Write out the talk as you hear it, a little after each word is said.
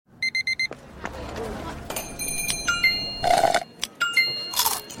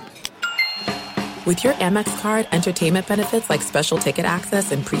With your Amex card, entertainment benefits like special ticket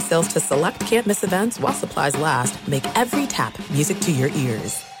access and pre-sales to select can't-miss events while supplies last make every tap music to your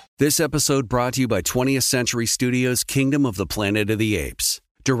ears. This episode brought to you by 20th Century Studios' Kingdom of the Planet of the Apes.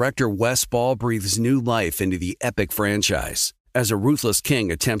 Director Wes Ball breathes new life into the epic franchise. As a ruthless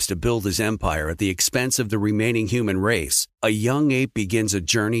king attempts to build his empire at the expense of the remaining human race, a young ape begins a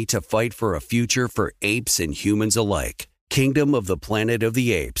journey to fight for a future for apes and humans alike. Kingdom of the Planet of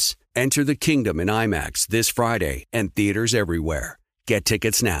the Apes. Enter the kingdom in IMAX this Friday and theaters everywhere. Get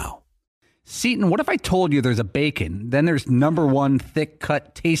tickets now. Seton, what if I told you there's a bacon, then there's number one thick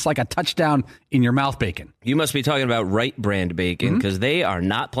cut, tastes like a touchdown in your mouth bacon? You must be talking about Wright brand bacon, because they are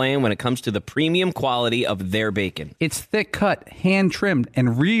not playing when it comes to the premium quality of their bacon. It's thick cut, hand trimmed,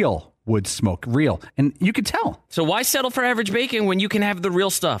 and real wood smoke, real. And you can tell. So why settle for average bacon when you can have the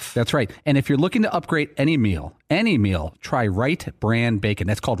real stuff? That's right. And if you're looking to upgrade any meal, try Wright brand bacon.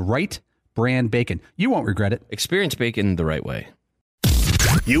 That's called Wright brand bacon. You won't regret it. Experience bacon the right way.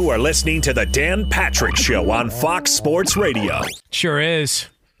 You are listening to the Dan Patrick Show on Fox Sports Radio. Sure is.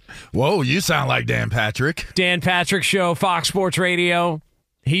 Whoa, you sound like Dan Patrick. Dan Patrick Show, Fox Sports Radio.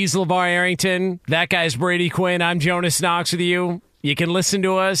 He's LeVar Arrington. That guy's Brady Quinn. I'm Jonas Knox with you. You can listen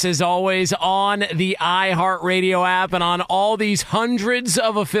to us, as always, on the iHeartRadio app and on all these hundreds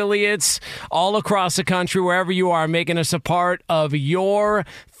of affiliates all across the country, wherever you are, making us a part of your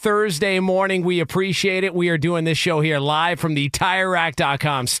Thursday morning. We appreciate it. We are doing this show here live from the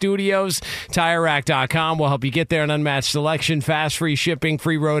TireRack.com studios. TireRack.com will help you get there. An unmatched selection, fast, free shipping,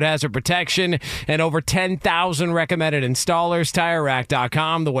 free road hazard protection, and over 10,000 recommended installers.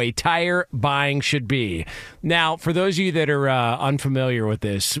 TireRack.com, the way tire buying should be. Now, for those of you that are unfamiliar with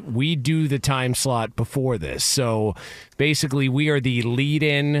this, we do the time slot before this. So basically, we are the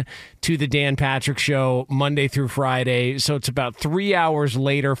lead-in to the Dan Patrick Show Monday through Friday. So it's about 3 hours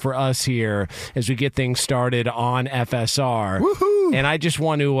later for us here as we get things started on FSR. Woohoo! And I just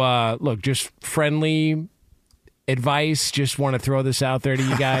want to, just friendly advice. Just want to throw this out there to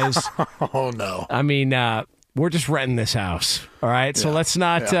you guys. Oh, no. I mean, we're just renting this house. All right. So let's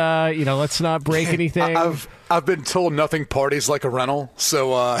not, let's not break anything. I've been told nothing parties like a rental,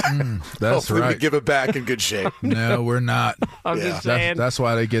 so that's hopefully right. we give it back in good shape. No, we're not. I'm just saying. That's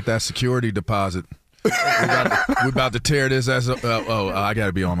why they get that security deposit. We're about to tear this as I got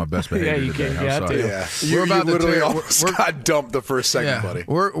to be on my best behavior today. I'm sorry. Yeah. You literally almost got dumped the first second, buddy.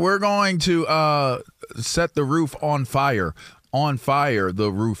 We're going to set the roof on fire. On fire, the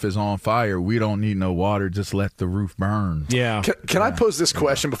roof is on fire. We don't need no water. Just let the roof burn. Yeah. Can I pose this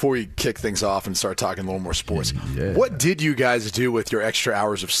question before we kick things off and start talking a little more sports? Yeah. What did you guys do with your extra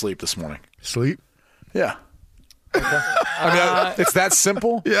hours of sleep this morning? Sleep? Yeah. Okay. I mean, it's that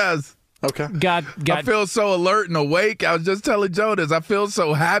simple? Yes. Okay. I feel so alert and awake. I was just telling Jonas, I feel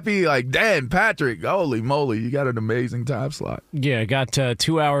so happy. Like, Dan, Patrick, holy moly, you got an amazing time slot. Yeah, got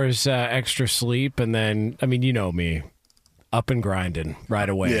 2 hours extra sleep, and then, I mean, you know me. Up and grinding right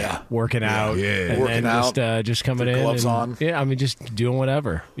away. Yeah. Working out. Yeah. And working then out. just coming in. Gloves on. Yeah, I mean, just doing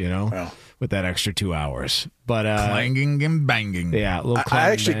whatever, with that extra 2 hours. But clanging and banging. Yeah, a little I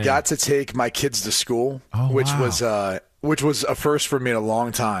actually got to take my kids to school, which was a first for me in a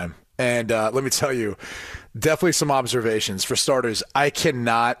long time. And let me tell you, definitely some observations. For starters, I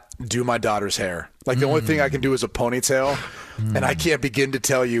cannot do my daughter's hair. Like, the only thing I can do is a ponytail. And I can't begin to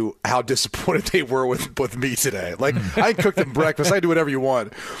tell you how disappointed they were with me today. Like, I cook them breakfast. I do whatever you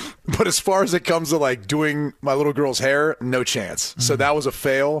want. But as far as it comes to, like, doing my little girl's hair, no chance. So that was a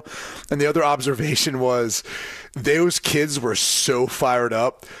fail. And the other observation was those kids were so fired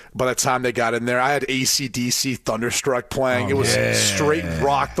up by the time they got in there. I had AC/DC Thunderstruck playing. It was straight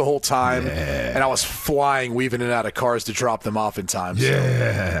rock the whole time. Yeah. And I was flying, weaving in and out of cars to drop them off in time. So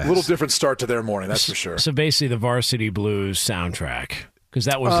a little different start to their morning, that's for sure. So basically the Varsity Blues soundtrack. Because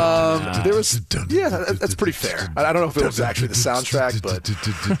that was that's pretty fair. I don't know if it was actually the soundtrack, but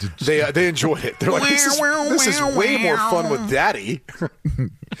they enjoyed it. They're like, this is way more fun with Daddy.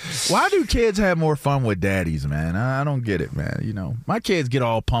 Why do kids have more fun with daddies, man? I don't get it, man. My kids get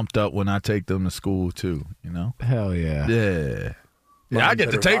all pumped up when I take them to school too. Hell yeah. Yeah. Yeah, I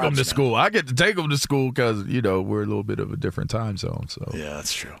get to take them to school. I get to take them to school because we're a little bit of a different time zone. So yeah,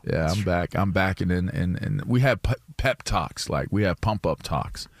 that's true. Yeah, I'm back. I'm back, and we have pep talks. Like, we have pump up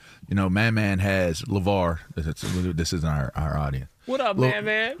talks. Man has LeVar. This isn't our audience. What up,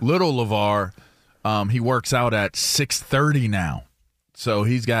 man? Little LeVar. He works out at 6:30 now, so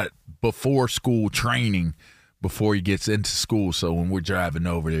he's got before school training before he gets into school. So when we're driving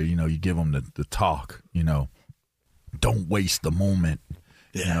over there, you give him the talk. Don't waste the moment.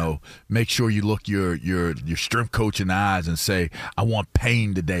 You know, make sure you look your strength coach in the eyes and say, I want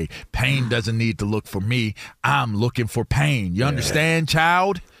Payne today. Payne doesn't need to look for me. I'm looking for Payne. You understand,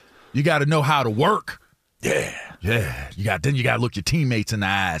 child? You got to know how to work. Yeah. You got to look your teammates in the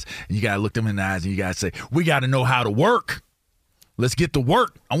eyes, and you got to look them in the eyes, and you got to say, we got to know how to work. Let's get to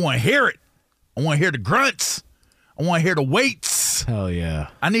work. I want to hear it. I want to hear the grunts. I want to hear the weights. Hell yeah.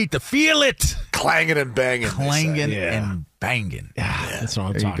 I need to feel it. Clanging and banging. And banging. That's what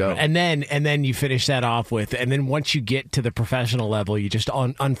I'm talking about. And then you finish that off with, and then once you get to the professional level, you just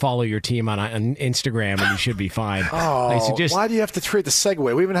unfollow your team on Instagram, and you should be fine. Why do you have to treat the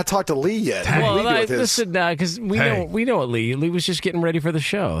segue? We haven't talked to Lee yet. Listen, because we know what Lee was just getting ready for the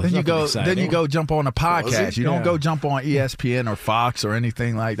show. Then you go jump on a podcast. You don't go jump on ESPN or Fox or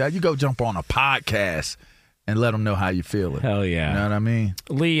anything like that. You go jump on a podcast and let them know how you feel it. Hell yeah. You know what I mean?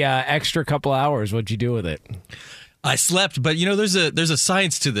 Lee, extra couple hours. What'd you do with it? I slept, but there's a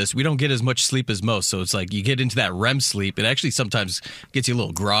science to this. We don't get as much sleep as most, so it's like you get into that REM sleep. It actually sometimes gets you a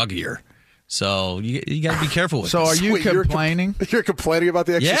little groggier. So you got to be careful with So this. are you complaining? You're complaining about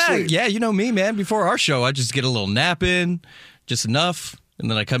the extra sleep? Yeah, you know me, man. Before our show, I just get a little nap in, just enough. And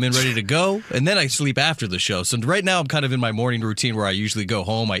then I come in ready to go, and then I sleep after the show. So right now I'm kind of in my morning routine where I usually go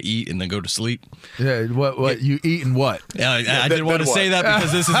home, I eat, and then go to sleep. Yeah, what you eat and what? I didn't want to say that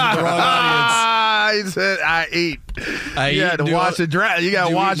because this is the wrong audience. He said I eat. You got to wash it down. You got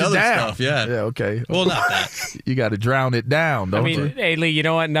to wash it down. Stuff, yeah, okay. Well, not that. You got to drown it down, don't you? Hey, Lee, you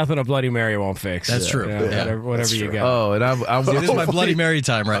know what? Nothing a Bloody Mary won't fix. That's true. Whatever you got. Oh, and I'm this is my Bloody Mary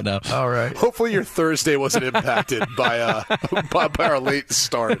time right now. All right. Hopefully your Thursday wasn't impacted by our late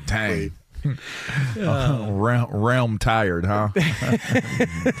start. Dang. Realm tired, huh?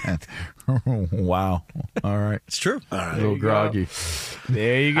 Wow. All right. It's true. All right. A little groggy.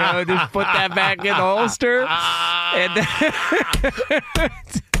 There you go. Just put that back in the holster. And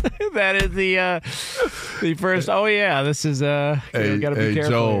that is the first. Oh yeah, this is you gotta be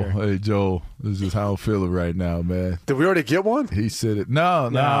careful. Hey Joel, this is how I'm feeling right now, man. Did we already get one? He said it. No,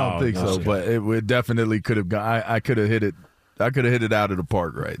 I don't think so. But it definitely could have gone. I could have hit it. I could have hit it out of the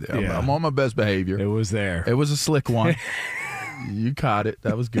park right there. Yeah. I'm on my best behavior. It was there. It was a slick one. You caught it.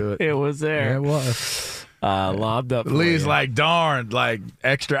 That was good. It was there. Yeah, it was. Lobbed up. Lee's like, darn, like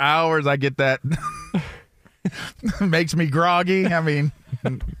extra hours. I get that. Makes me groggy. I mean,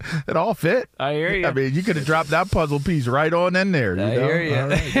 it all fit. I hear you. I mean, you could have dropped that puzzle piece right on in there. I hear you. All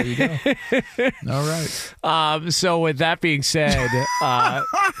right, there you go. All right. So with that being said,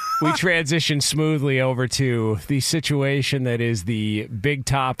 we transition smoothly over to the situation that is the big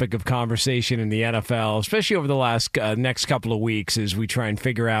topic of conversation in the NFL, especially over the last next couple of weeks, as we try and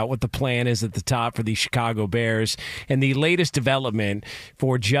figure out what the plan is at the top for the Chicago Bears and the latest development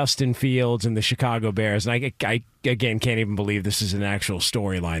for Justin Fields and the Chicago Bears. And I again can't even believe this is an actual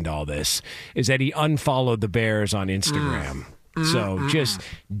storyline to all this, is that he unfollowed the Bears on Instagram. So just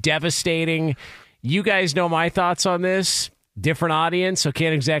devastating. You guys know my thoughts on this. Different audience, so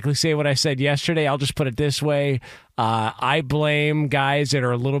can't exactly say what I said yesterday. I'll just put it this way. I blame guys that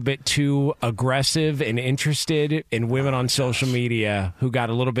are a little bit too aggressive and interested in women on social media who got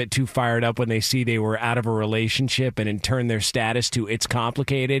a little bit too fired up when they see they were out of a relationship and in turn their status to it's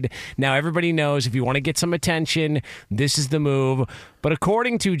complicated. Now, everybody knows if you want to get some attention, this is the move. But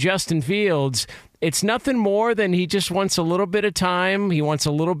according to Justin Fields, it's nothing more than he just wants a little bit of time. He wants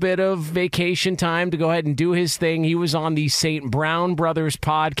a little bit of vacation time to go ahead and do his thing. He was on the St. Brown Brothers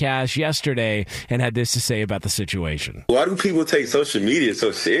podcast yesterday and had this to say about the situation. Why do people take social media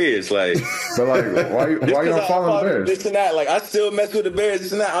so serious? Like, but like, why you don't follow the Bears? This and that. Like, I still mess with the Bears.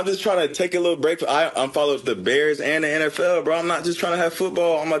 This and that. I'm just trying to take a little break. I follow the Bears and the NFL, bro. I'm not just trying to have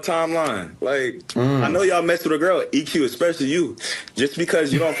football on my timeline. Like, I know y'all mess with a girl, EQ, especially you. Just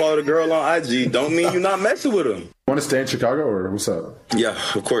because you don't follow the girl on IG, don't mean you're not messing with them. Want to stay in Chicago or what's up? Yeah,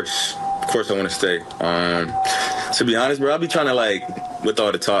 of course. Of course I want to stay. To be honest, bro, I'll be trying to, like, with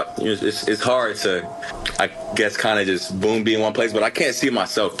all the talk, it's hard to, I guess, kind of just boom, be in one place. But I can't see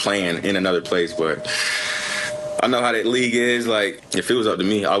myself playing in another place. But I know how that league is. Like, if it was up to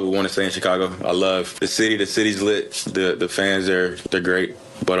me, I would want to stay in Chicago. I love the city. The city's lit. The fans, they're great.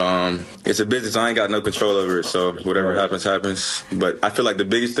 But it's a business. I ain't got no control over it. So whatever happens, happens. But I feel like the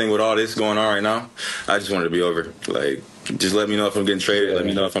biggest thing with all this going on right now, I just want it to be over. Like, just let me know if I'm getting traded. Let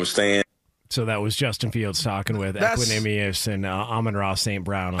me know if I'm staying. So that was Justin Fields talking with Equinemius and Amon-Ra St.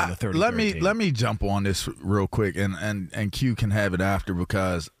 Brown on the 33rd. Let me jump on this real quick, and Q can have it after,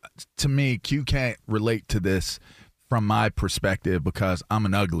 because to me, Q can't relate to this from my perspective because I'm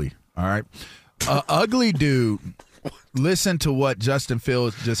an ugly, all right? Ugly dude, listen to what Justin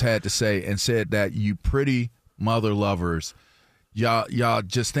Fields just had to say and said that you pretty mother lovers y'all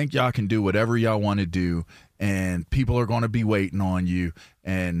just think y'all can do whatever y'all want to do, and people are going to be waiting on you,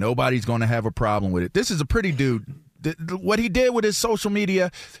 and nobody's going to have a problem with it. This is a pretty dude. What he did with his social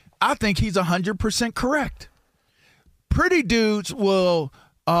media, I think he's 100% correct. Pretty dudes will,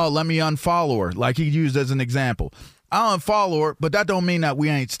 let me unfollow her, like he used as an example. I'll unfollow her, but that don't mean that we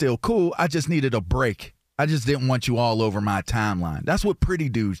ain't still cool. I just needed a break. I just didn't want you all over my timeline. That's what pretty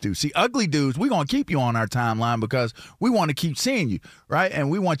dudes do. See, ugly dudes, we're going to keep you on our timeline because we want to keep seeing you, right? And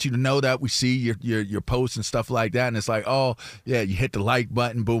we want you to know that we see your posts and stuff like that. And it's like, oh, yeah, you hit the like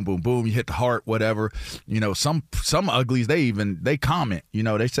button, boom, boom, boom. You hit the heart, whatever. You know, some uglies, they comment. You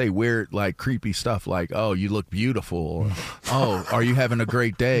know, they say weird, like, creepy stuff like, oh, you look beautiful. Or, oh, are you having a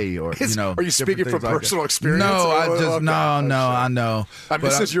great day? Or, you know. Are you speaking from personal experience? No, I know. I mean,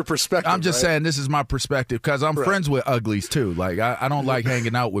 this is your perspective. I'm just saying this is my perspective. Because I'm friends with uglies too. Like I don't like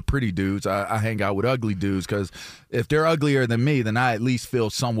hanging out with pretty dudes. I hang out with ugly dudes because if they're uglier than me, then I at least feel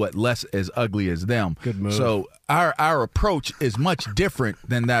somewhat less as ugly as them. Good move. So our approach is much different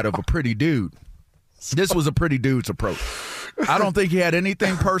than that of a pretty dude. This was a pretty dude's approach. I don't think he had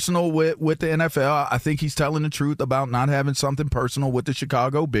anything personal with the NFL. I think he's telling the truth about not having something personal with the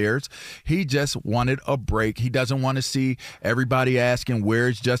Chicago Bears. He just wanted a break. He doesn't want to see everybody asking,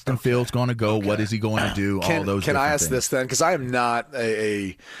 where's Justin Fields going to go? What is he going to do? All those Can I ask things. this then? Because I am not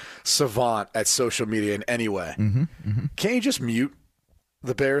a savant at social media in any way. Can't you just mute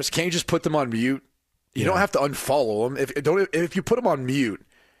the Bears? Can't you just put them on mute? You don't have to unfollow them. If you put them on mute,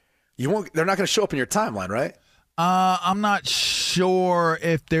 they're not going to show up in your timeline, right? I'm not sure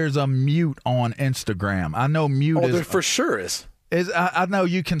if there's a mute on Instagram. I know mute is. There for sure is. I know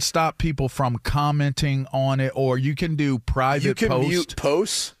you can stop people from commenting on it, or you can do private posts. You can mute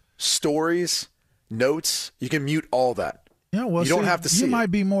posts, stories, notes. You can mute all that. Yeah, well, you don't have to see. You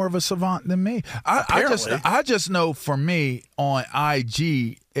might be more of a savant than me. I just know for me on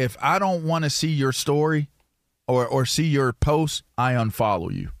IG, if I don't want to see your story or see your post, I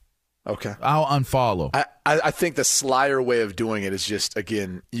unfollow you. Okay. I'll unfollow. I think the slyer way of doing it is just,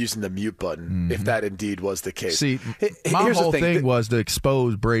 again, using the mute button, if that indeed was the case. See, my whole thing was to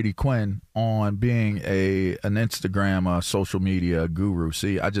expose Brady Quinn on being an Instagram social media guru.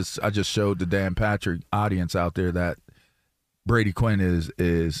 See, I just showed the Dan Patrick audience out there that Brady Quinn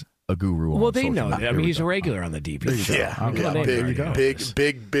is a guru. Well, they know that. I mean, he's a regular on the DP. Yeah.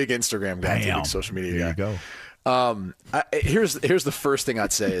 Big Instagram guy, big social media guy. There you go. Here's the first thing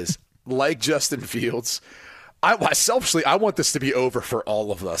I'd say is, like Justin Fields, selfishly, I want this to be over for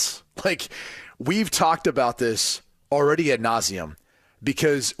all of us. Like, we've talked about this already ad nauseum,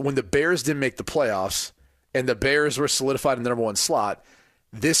 because when the Bears didn't make the playoffs and the Bears were solidified in the number one slot,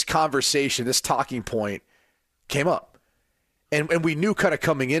 this conversation, this talking point came up. And we knew kind of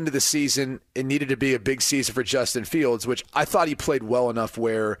coming into the season it needed to be a big season for Justin Fields, which I thought he played well enough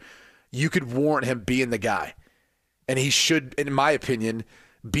where you could warrant him being the guy. And he should, in my opinion,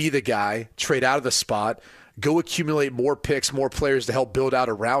 be the guy, trade out of the spot, go accumulate more picks, more players to help build out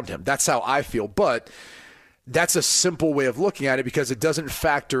around him. That's how I feel. But that's a simple way of looking at it, because it doesn't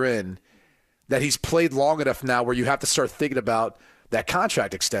factor in that he's played long enough now where you have to start thinking about that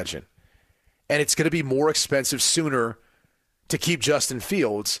contract extension. And it's going to be more expensive sooner to keep Justin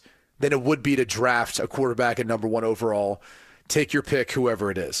Fields than it would be to draft a quarterback at number one overall, take your pick,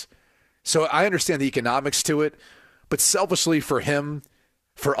 whoever it is. So I understand the economics to it, but selfishly for him,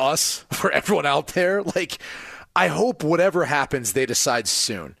 for us, for everyone out there, like, I hope whatever happens, they decide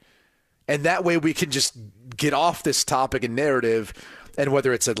soon. And that way we can just get off this topic and narrative, and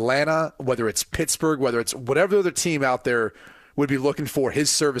whether it's Atlanta, whether it's Pittsburgh, whether it's whatever other team out there would be looking for his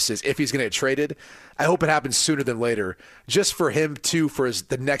services if he's going to get traded, I hope it happens sooner than later, just for him too, for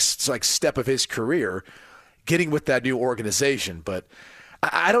the next step of his career, getting with that new organization. But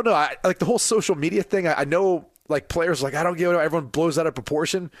I don't know. I like the whole social media thing. I know, like, players I don't get it. Everyone blows that out of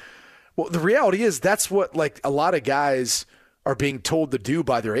proportion. Well, the reality is that's what a lot of guys are being told to do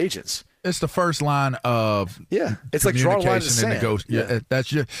by their agents. It's the first line of It's like drawing a line in the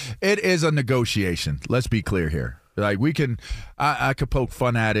sand. It is a negotiation. Let's be clear here. Like, we can, I could poke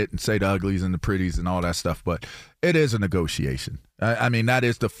fun at it and say the uglies and the pretties and all that stuff, but it is a negotiation. I mean, that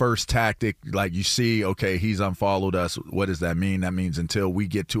is the first tactic. Like, you see, okay, he's unfollowed us. What does that mean? That means until we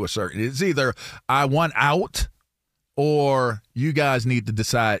get to a certain, it's either I want out or you guys need to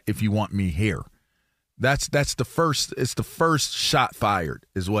decide if you want me here. That's the first, it's the first shot fired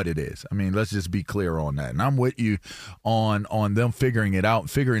is what it is. I mean, let's just be clear on that. And I'm with you on them figuring it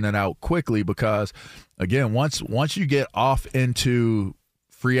out quickly, because again, once you get off into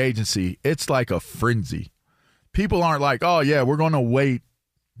free agency, it's like a frenzy. People aren't like, oh yeah, we're going to wait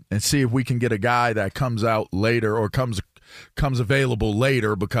and see if we can get a guy that comes out later or comes comes available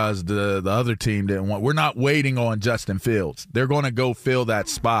later because the other team didn't want. We're not waiting on Justin Fields. They're going to go fill that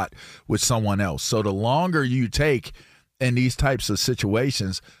spot with someone else. So the longer you take in these types of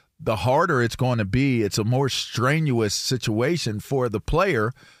situations, the harder it's going to be. It's a more strenuous situation for the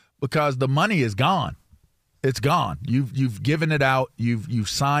player because the money is gone. It's gone. You've given it out. You've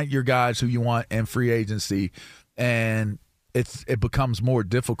signed your guys who you want in free agency, and it becomes more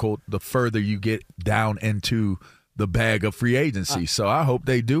difficult the further you get down into the bag of free agency. So I hope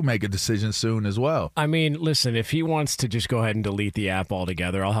they do make a decision soon as well. I mean, listen, if he wants to just go ahead and delete the app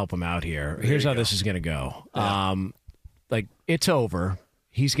altogether, I'll help him out here. Here's how this is going to go. Yeah. It's over.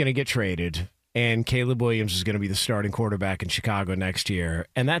 He's going to get traded, and Caleb Williams is going to be the starting quarterback in Chicago next year.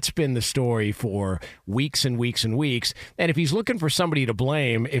 And that's been the story for weeks and weeks and weeks. And if he's looking for somebody to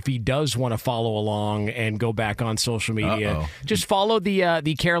blame, if he does want to follow along and go back on social media, just follow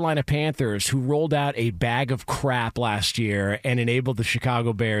the Carolina Panthers, who rolled out a bag of crap last year and enabled the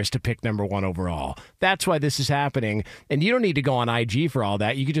Chicago Bears to pick number 1 overall. That's why this is happening. And you don't need to go on IG for all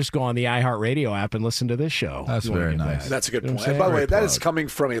that. You could just go on the iHeartRadio app and listen to this show. That's very nice. That's a good point. And by the way, that is coming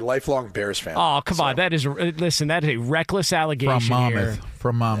from a lifelong Bears fan. Oh, come on. That is a reckless allegation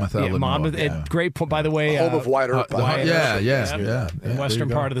from Monmouth, Illinois. Monmouth, great point, by the way. Home of Wyatt Earp. Yeah. Western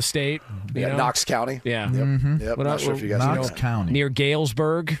part of the state. Knox County. Yeah. Yep. Not sure if you guys Knox County. Near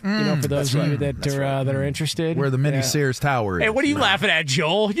Galesburg, for those of you that are interested. Where the mini Sears Tower is. Hey, what are you laughing at,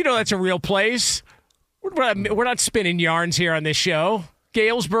 Joel? You know that's a real place. We're not spinning yarns here on this show.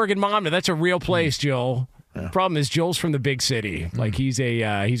 Galesburg and Monmouth, that's a real place, Joel. Yeah. Problem is, Joel's from the big city. Like he's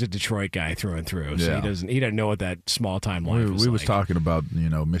a Detroit guy through and through, so he doesn't know what that small time life is. We was talking about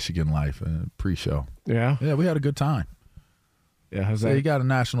Michigan life pre-show. Yeah, we had a good time. Yeah, he got a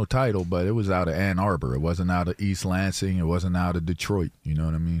national title, but it was out of Ann Arbor. It wasn't out of East Lansing. It wasn't out of Detroit. You know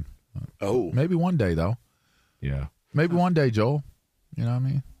what I mean? Maybe one day though. Yeah, maybe one day, Joel. You know what I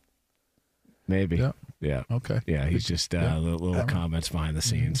mean? Maybe. Yeah. Yeah. Okay. Yeah, he's just little comments behind the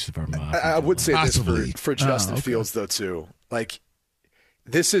scenes from. I would say possibly. This for Justin Fields though too. Like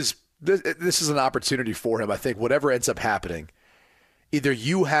this is an opportunity for him. I think whatever ends up happening, either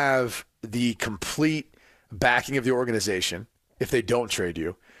you have the complete backing of the organization if they don't trade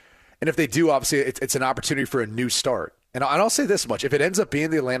you, and if they do, obviously it's an opportunity for a new start. And I'll say this much: if it ends up being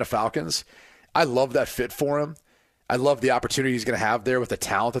the Atlanta Falcons, I love that fit for him. I love the opportunity he's going to have there with the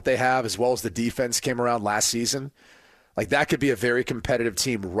talent that they have, as well as the defense came around last season. Like that could be a very competitive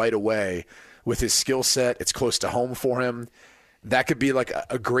team right away with his skill set. It's close to home for him. That could be like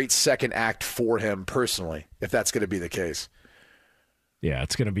a great second act for him personally, if that's going to be the case. Yeah,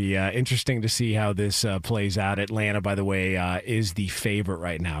 it's going to be interesting to see how this plays out. Atlanta, by the way, is the favorite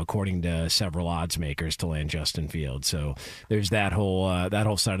right now, according to several odds makers, to land Justin Fields. So there's that whole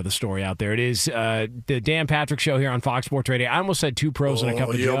side of the story out there. It is the Dan Patrick Show here on Fox Sports Radio. I almost said 2 pros and a cup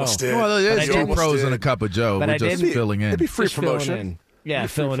of Joe. Well, it is 2 pros and a cup of Joe. We're just filling in. It'd be free promotion. Yeah,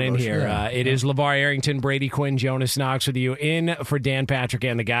 filling in here. It is LeVar Arrington, Brady Quinn, Jonas Knox with you in for Dan Patrick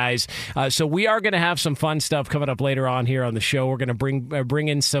and the guys. So we are going to have some fun stuff coming up later on here on the show. We're going to bring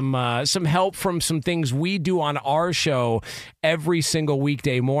in some help from some things we do on our show every single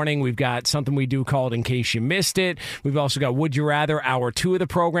weekday morning. We've got something we do called In Case You Missed It. We've also got Would You Rather, hour 2 of the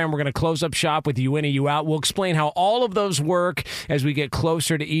program. We're going to close up shop with You In and You Out. We'll explain how all of those work as we get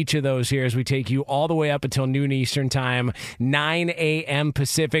closer to each of those here, as we take you all the way up until noon Eastern time, 9 a.m.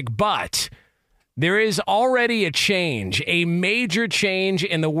 Pacific. But there is already a change, a major change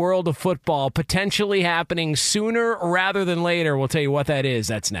in the world of football, potentially happening sooner rather than later. We'll tell you what that is.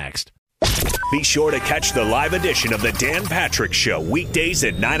 That's next. Be sure to catch the live edition of the Dan Patrick Show weekdays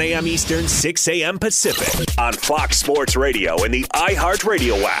at 9 a.m. Eastern, 6 a.m. Pacific on Fox Sports Radio and the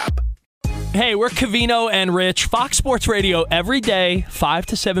iHeartRadio app. Hey, we're Covino and Rich, Fox Sports Radio every day, 5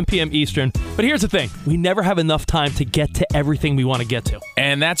 to 7 p.m. Eastern. But here's the thing. We never have enough time to get to everything we want to get to.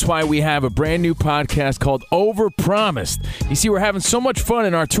 And that's why we have a brand new podcast called Overpromised. You see, we're having so much fun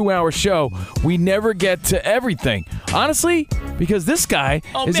in our 2-hour show, we never get to everything. Honestly, because this guy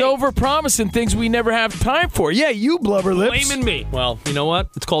is overpromising things we never have time for. Yeah, you blubber lips. Blaming me. Well, you know what?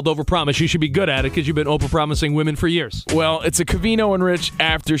 It's called Overpromise. You should be good at it because you've been overpromising women for years. Well, it's a Covino and Rich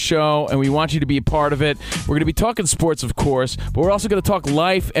after show, and we want you to be a part of it. We're going to be talking sports, of course, but we're also going to talk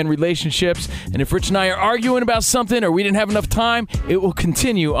life and relationships. And if Rich and I are arguing about something or we didn't have enough time, it will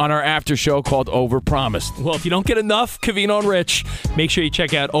continue on our after show called Overpromised. Well, if you don't get enough Covino and Rich, make sure you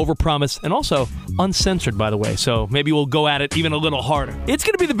check out Overpromised, and also uncensored, by the way. So maybe we'll go at it even a little harder. It's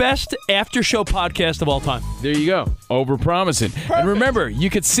going to be the best after show podcast of all time. There you go. Overpromising. And remember,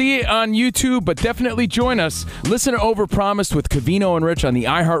 you could see it on YouTube, but definitely join us. Listen to Overpromised with Covino and Rich on the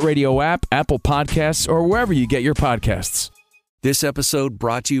iHeartRadio app, Apple Podcasts, or wherever you get your podcasts. This episode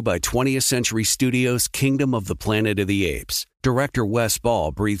brought to you by 20th Century Studios' Kingdom of the Planet of the Apes. Director Wes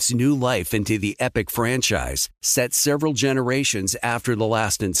Ball breathes new life into the epic franchise, set several generations after the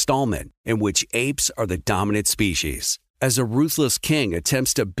last installment, in which apes are the dominant species. As a ruthless king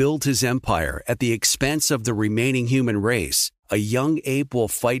attempts to build his empire at the expense of the remaining human race, a young ape will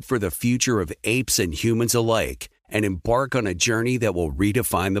fight for the future of apes and humans alike and embark on a journey that will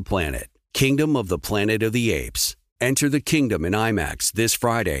redefine the planet. Kingdom of the Planet of the Apes. Enter the kingdom in IMAX this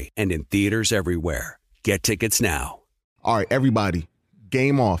Friday and in theaters everywhere. Get tickets now. All right, everybody,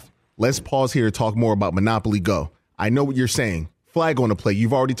 game off. Let's pause here to talk more about Monopoly Go. I know what you're saying. Flag on the play.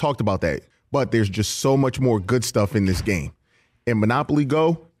 You've already talked about that. But there's just so much more good stuff in this game. In Monopoly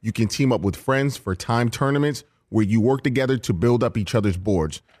Go, you can team up with friends for timed tournaments where you work together to build up each other's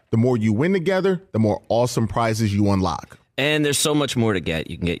boards. The more you win together, the more awesome prizes you unlock. And there's so much more to get.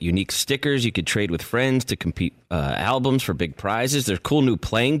 You can get unique stickers. You could trade with friends to compete albums for big prizes. There's cool new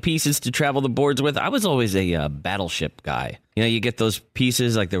playing pieces to travel the boards with. I was always a battleship guy. You know, you get those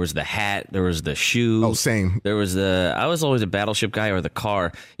pieces, like there was the hat, there was the shoe. Oh, same. I was always a battleship guy, or the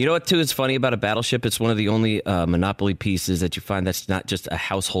car. You know what, too, is funny about a battleship? It's one of the only Monopoly pieces that you find that's not just a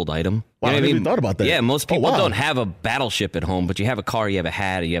household item. Wow, You know I what never even thought about that. Yeah, most people wow. don't have a battleship at home, but you have a car, you have a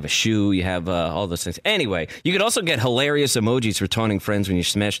hat, you have a shoe, you have all those things. Anyway, you can also get hilarious emojis for taunting friends when you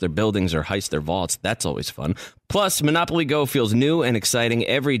smash their buildings or heist their vaults. That's always fun. Plus, Monopoly Go feels new and exciting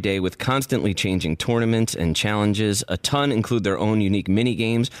every day with constantly changing tournaments and challenges. A ton include their own unique mini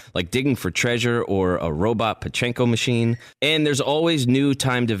games, like digging for treasure or a robot Pachinko machine. And there's always new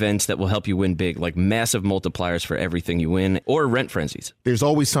timed events that will help you win big, like massive multipliers for everything you win, or rent frenzies. There's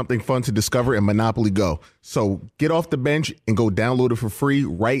always something fun to discover in Monopoly Go. So get off the bench and go download it for free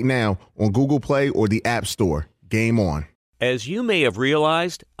right now on Google Play or the App Store. Game on. As you may have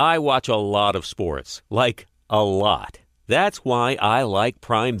realized, I watch a lot of sports, like a lot. That's why I like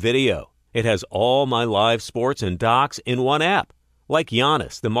Prime Video. It has all my live sports and docs in one app, like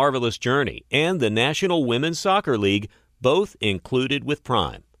Giannis, The Marvelous Journey, and the National Women's Soccer League, both included with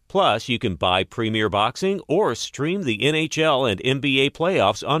Prime. Plus, you can buy Premier Boxing or stream the NHL and NBA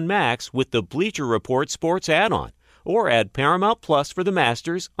playoffs on Max with the Bleacher Report Sports add-on, or add Paramount Plus for the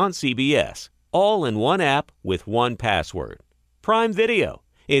Masters on CBS. All in one app with one password. Prime Video.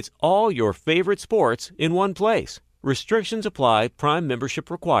 It's all your favorite sports in one place. Restrictions apply. Prime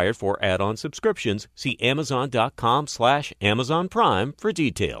membership required for add-on subscriptions. See Amazon.com/Amazon Prime for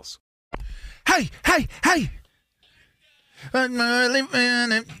details. Hey!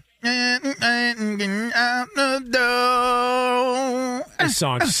 This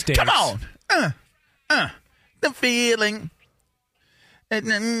song stinks. Come on! The feeling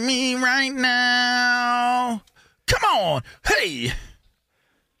in me right now. Come on! Hey!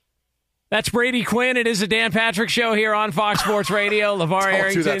 That's Brady Quinn. It is a Dan Patrick Show here on Fox Sports Radio. LeVar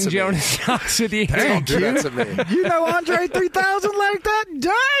Arrington, Jonas Knox with you. Thank you. You know Andre 3000 like that?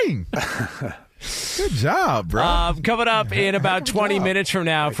 Dang! Good job, bro. Coming up in about 20 minutes from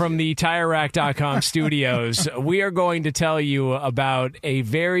now from the TireRack.com studios, we are going to tell you about a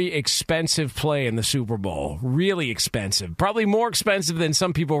very expensive play in the Super Bowl. Really expensive. Probably more expensive than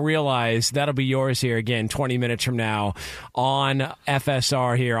some people realize. That'll be yours here again 20 minutes from now on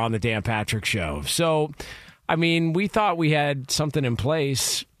FSR here on the Dan Patrick Show. So, I mean, we thought we had something in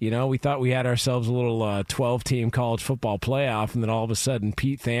place. You know, we thought we had ourselves a little 12-team college football playoff, and then all of a sudden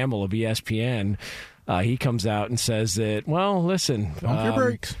Pete Thamel of ESPN, he comes out and says that, well, listen, pump your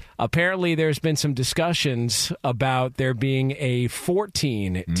brakes. Apparently there's been some discussions about there being a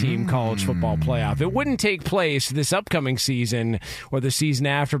 14-team college football playoff. It wouldn't take place this upcoming season or the season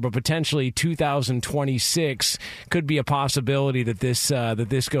after, but potentially 2026 could be a possibility that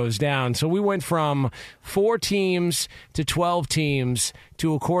this goes down. So we went from 4 teams to 12 teams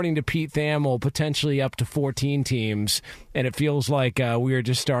to, according to Pete Thamel, potentially up to 14 teams, and it feels like we are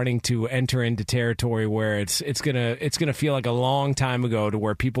just starting to enter into territory where it's gonna feel like a long time ago to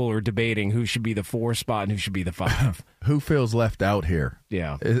where people are debating who should be the 4 spot and who should be the 5. Who feels left out here?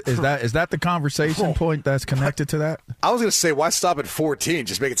 Yeah, is that the conversation point that's connected to that? I was going to say, why stop at 14?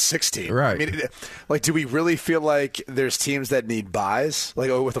 Just make it 16. Right. I mean, like, do we really feel like there's teams that need buys? Like,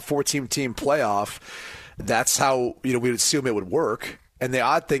 with a 14-team playoff, that's how we would assume it would work. And the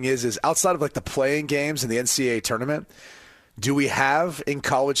odd thing is outside of like the playing games and the NCAA tournament, do we have in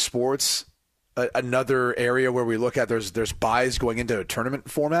college sports another area where we look at there's buys going into a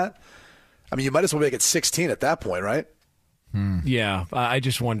tournament format? I mean, you might as well make it 16 at that point, right? Yeah, I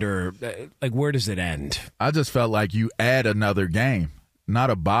just wonder, like, where does it end? I just felt like you add another game,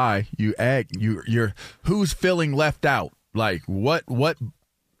 not a bye. You add you're who's feeling left out. Like what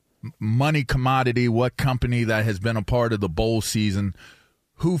money commodity, what company that has been a part of the bowl season,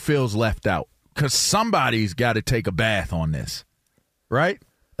 who feels left out? Because somebody's got to take a bath on this, right?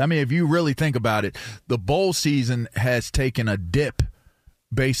 I mean, if you really think about it, the bowl season has taken a dip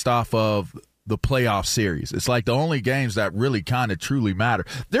based off of the playoff series. It's like the only games that really kind of truly matter.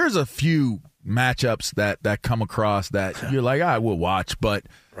 There's a few matchups that come across that you're like, I will watch, but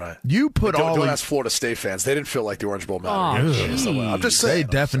you put don't ask Florida State fans. They didn't feel like the Orange Bowl mattered. I'm just saying. They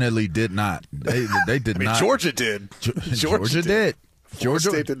definitely did not. They did not. Georgia did. Georgia did. Georgia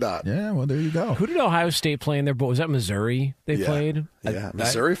State did not. Yeah, well, there you go. Who did Ohio State play in their bowl? Was that Missouri they played? Yeah,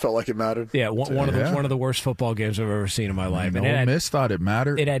 Missouri felt like it mattered. Yeah, one of the worst football games I've ever seen in my life. And Ole Miss thought it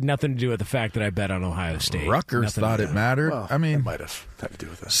mattered. It had nothing to do with the fact that I bet on Ohio State. Rutgers thought it mattered. Well, I mean, it might have had to do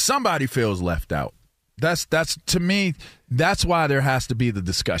with that. Somebody feels left out. That's to me. That's why there has to be the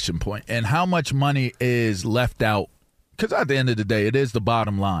discussion point, and how much money is left out. Because at the end of the day, it is the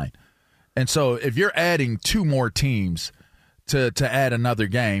bottom line. And so, if you're adding 2 more teams to add another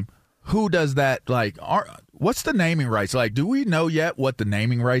game, who does that? Like, what's the naming rights? Like, do we know yet what the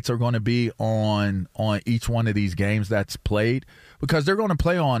naming rights are going to be on each one of these games that's played? Because they're going to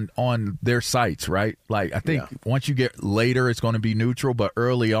play on their sites, right? Like, I think once you get later, it's going to be neutral, but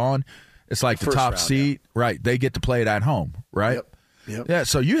early on, it's like the top seed, right? They get to play it at home, right? Yep. Yeah.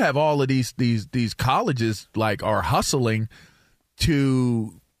 So you have all of these colleges like are hustling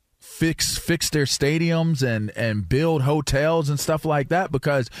to fix their stadiums and build hotels and stuff like that,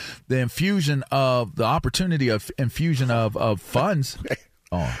 because the opportunity of infusion of funds.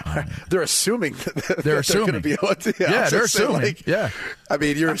 They're assuming that they're going to be able to. They're assuming. I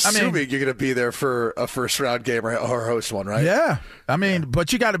mean, you're assuming you're going to be there for a first round game or host one, right? Yeah. I mean,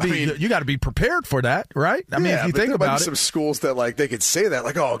 but you got to be prepared for that, right? I mean, if you think about it, some schools that like they could say that,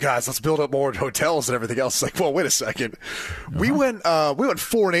 like, oh guys, let's build up more hotels and everything else. It's like, well, wait a second, we went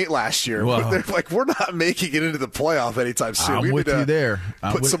 4-8 last year. Well, but they're like, we're not making it into the playoff anytime soon. I'm with you there.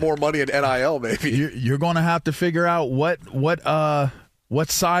 Put some more money in NIL, maybe. You're going to have to figure out what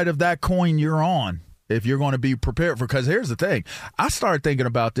side of that coin you're on if you're going to be prepared for. Because here's the thing, I started thinking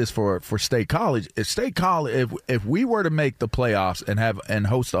about this for State College. If we were to make the playoffs and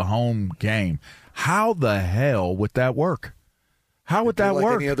host a home game, how the hell would that work? How would that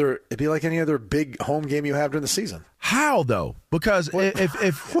work? It'd be like any other big home game you have during the season. How though? Because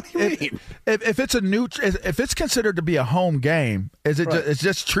if what do you mean? If it's if it's considered to be a home game, is it it's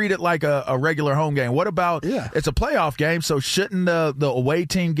just treated like a regular home game? What about it's a playoff game? So shouldn't the away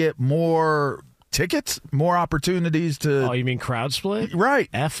team get more tickets, more opportunities to? Oh, you mean crowd split? Right.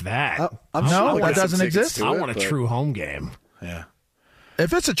 F that. No, that doesn't exist. I want a true home game. Yeah.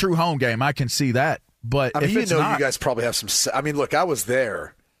 If it's a true home game, I can see that. But if it's not, you guys probably have some. I mean, look, I was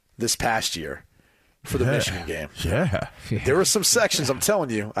there this past year for the Michigan game. Yeah. There were some sections. I'm telling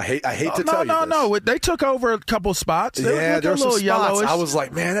you, I hate to tell you. No. They took over a couple spots. There were some spots. Yellowish. I was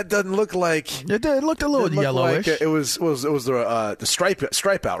like, man, that doesn't look like. It looked a little yellowish. Like it was the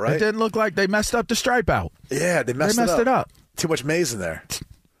stripe out, right? It didn't look like they messed up the stripe out. Yeah, they messed it up. Too much maize in there.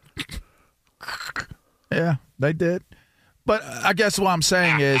 Yeah, they did. But I guess what I'm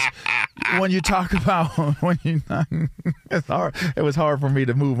saying is, when you talk about it's hard. It was hard for me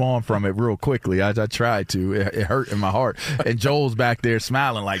to move on from it real quickly. I tried to. It hurt in my heart. And Joel's back there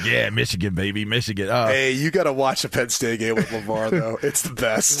smiling like, "Yeah, Michigan, baby, Michigan." Hey, you got to watch a Penn State game with LeVar though. It's the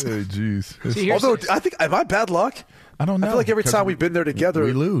best. Oh, jeez. Although I think, am I bad luck? I don't know. I feel like every time we've been there together,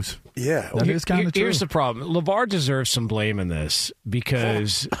 we lose. Yeah, that is kind of true. Here's the problem: LeVar deserves some blame in this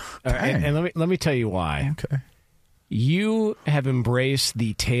because, and let me tell you why. Okay. You have embraced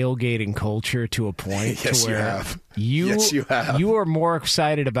the tailgating culture to a point yes, to where you have. You are more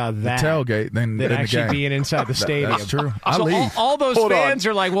excited about that the tailgate than actually the game. being inside the stadium. That's true. So all those fans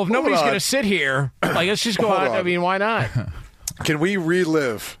are like, well, if nobody's going to sit here, like, let's just go out. I mean, why not? Can we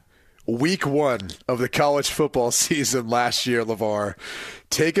relive Week 1 of the college football season last year, LeVar?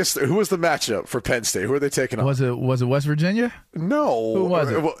 Take us. Who was the matchup for Penn State? Who are they taking on? Was it West Virginia? No. Who was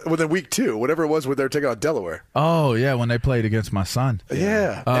it? Well, then Week 2, whatever it was, when they were taking on Delaware. Oh yeah, when they played against my son.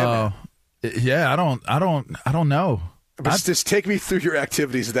 Yeah. Yeah. I don't know. But just take me through your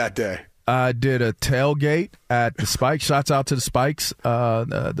activities that day. I did a tailgate at the Spikes. Shouts out to the Spikes.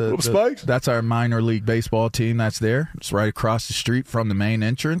 The Spikes? That's our minor league baseball team that's there. It's right across the street from the main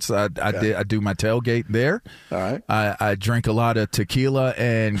entrance. I do my tailgate there. All right. I drink a lot of tequila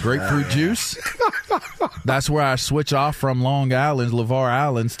and grapefruit juice. That's where I switch off from Long Island's, LeVar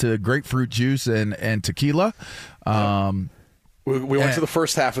Island's, to grapefruit juice and tequila. We went to the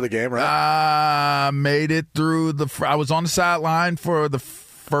first half of the game, right? I made it through I was on the sideline for the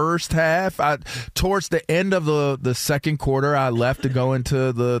first half. Towards the end of the second quarter, I left to go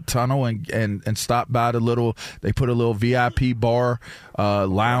into the tunnel and stop by they put a little VIP bar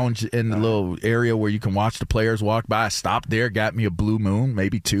lounge in the little area where you can watch the players walk by. I stopped there, got me a Blue Moon,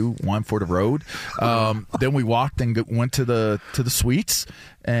 maybe two, one for the road. Then we walked and went to the suites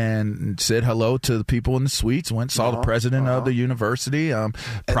and said hello to the people in the suites. Went saw the president of the university. And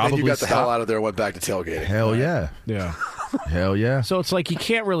then you got the hell out of there and went back to tailgating. Hell yeah. Yeah. Hell yeah. So it's like you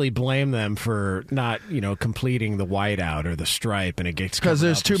can't really blame them for not, completing the whiteout or the stripe, and it gets because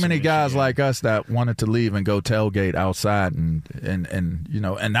there's too many guys like us that wanted to leave and go tailgate outside, and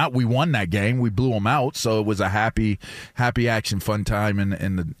not we won that game, we blew them out, so it was a happy action fun time in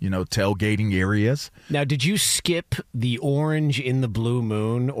the tailgating areas. Now, did you skip the orange in the Blue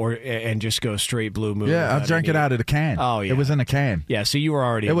Moon and just go straight Blue Moon? Yeah, I drank it out of the can. Oh yeah, it was in a can. Yeah, so you were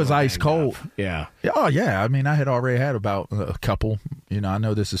already. It was ice cold. Yeah. Oh yeah. I mean, I had already had about a couple. I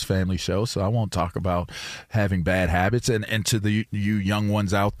know this is family show, so I won't talk about having bad habits. And to you young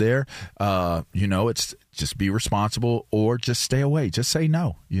ones out there, it's just be responsible or just stay away. Just say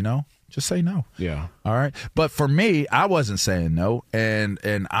no. Just say no. Yeah. All right. But for me, I wasn't saying no, and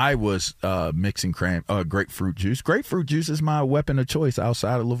I was mixing grapefruit juice. Grapefruit juice is my weapon of choice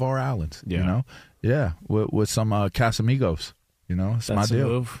outside of LeVar Allen's. Yeah. Yeah, with some Casamigos. It's my deal.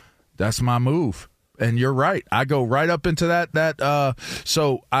 Move. That's my move. And you're right. I go right up into that.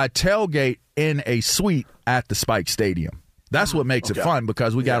 So I tailgate in a suite at the Spike Stadium. That's what makes it fun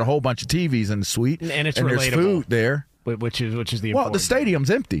because we got a whole bunch of TVs in the suite, and it's there's food there. Which is the the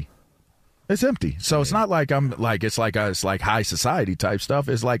stadium's empty. It's empty, so it's not like it's like high society type stuff.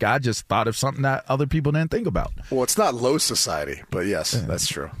 It's like I just thought of something that other people didn't think about. Well, it's not low society, but yes, that's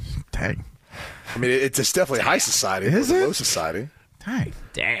true. Dang. I mean, it's definitely high society. Is it low society? Dang.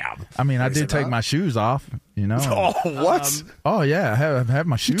 Damn. I mean, I did take my shoes off, Oh, what? Oh, yeah. I have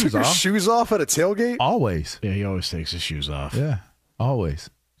my shoes you took off. Your shoes off at a tailgate? Always. Yeah, he always takes his shoes off. Yeah, always.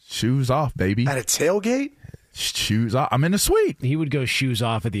 Shoes off, baby. At a tailgate? Shoes off. I'm in the suite. He would go shoes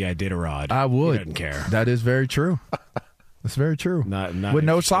off at the Iditarod. I would. He doesn't care. That is very true. That's very true. Not with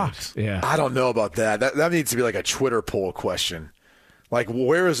no socks. Yeah. I don't know about that. That needs to be like a Twitter poll question. Like,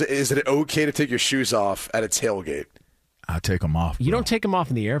 where is it okay to take your shoes off at a tailgate? I take them off. Bro. You don't take them off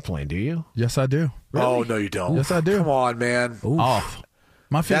in the airplane, do you? Yes, I do. Really? Oh, no, you don't. Yes, I do. Come on, man. Oof. Off.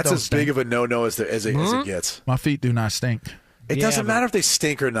 My feet. That's as big of a no-no as it gets. My feet do not stink. It doesn't matter if they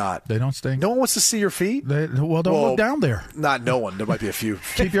stink or not. They don't stink. No one wants to see your feet. Don't look down there. Not no one. There might be a few.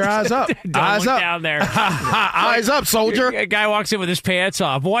 Keep your eyes up. Eyes look up. Down there. Eyes up, soldier. A guy walks in with his pants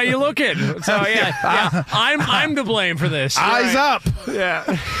off. Why are you looking? So yeah, I'm to blame for this. Eyes up. Yeah.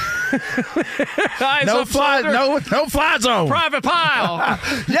 Eyes no up, fly. soldier. No fly zone. Private pile.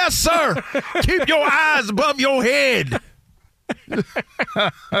 Yes, sir. Keep your eyes above your head.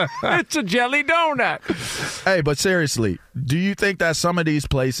 It's a jelly donut. Hey, but seriously, do you think that some of these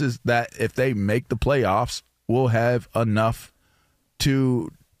places that if they make the playoffs will have enough to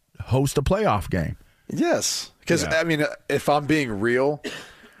host a playoff game? Yes. Because, I mean, if I'm being real,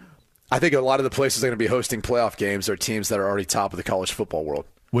 I think a lot of the places that are going to be hosting playoff games are teams that are already top of the college football world.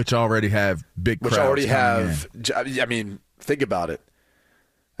 Which already have big crowds. Which already have, I mean, think about it.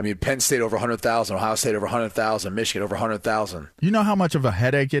 I mean, Penn State over 100,000, Ohio State over 100,000, Michigan over 100,000. You know how much of a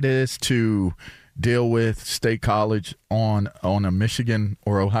headache it is to deal with State College on a Michigan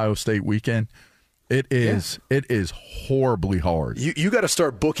or Ohio State weekend? It is. Yeah. It is horribly hard. You got to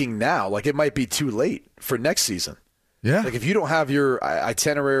start booking now. Like, it might be too late for next season. Yeah. Like, if you don't have your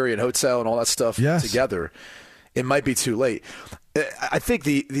itinerary and hotel and all that stuff together, it might be too late. I think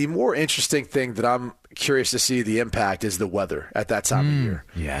the more interesting thing that I'm curious to see the impact is the weather at that time of year.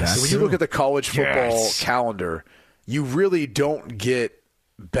 Yes. So when you look at the college football calendar, you really don't get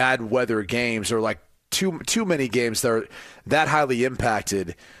bad weather games or like too many games that are that highly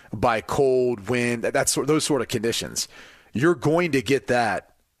impacted by cold, wind, those sort of conditions. You're going to get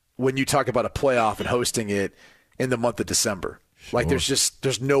that when you talk about a playoff and hosting it in the month of December. Sure. Like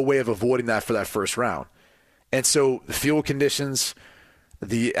there's no way of avoiding that for that first round. And so the field conditions,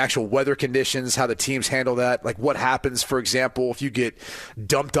 the actual weather conditions, how the teams handle that, like what happens, for example, if you get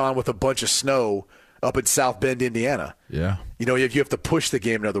dumped on with a bunch of snow up in South Bend, Indiana. Yeah. You know, if you have to push the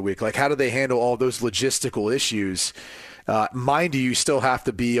game another week, like how do they handle all those logistical issues? Mind you still have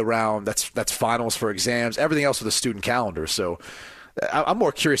to be around. That's finals for exams, everything else with a student calendar. So I'm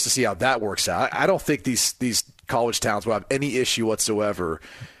more curious to see how that works out. I don't think these college towns will have any issue whatsoever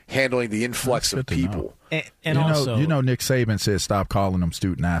handling the influx of people. And also, Nick Saban said stop calling them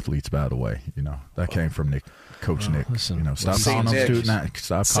student athletes. By the way, that came from Coach Nick. Listen, stop calling them student athletes.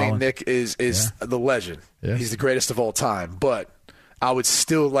 Stop calling. Saint Nick is the legend. Yeah. He's the greatest of all time. But I would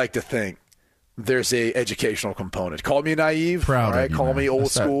still like to think there's a educational component. Call me naive. Proud of you, Call man. me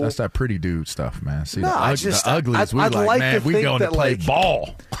old school. That's that pretty dude stuff, man. See, No, the uglies, I'd like man, to we think going to that, play like,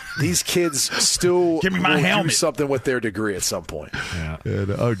 ball. These kids still Give me my will helmet. do something with their degree at some point. Yeah,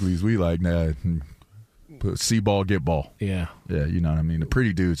 the uglies, we like, nah, see ball, get ball. Yeah. Yeah, you know what I mean? The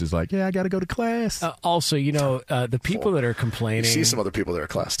pretty dudes is like, yeah, I got to go to class. Also, the people that are complaining. You see some other people that are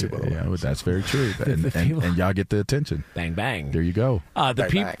class too, by the way. Yeah, well, that's very true. And y'all get the attention. Bang, bang. There you go.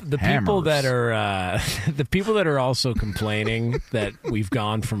 The people that are the people that are also complaining that we've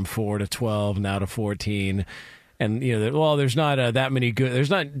gone from 4 to 12 now to 14, and there's not that many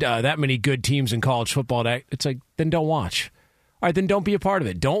good teams in college football. It's like, then don't watch. All right, then don't be a part of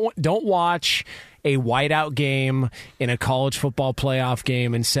it. Don't watch a whiteout game in a college football playoff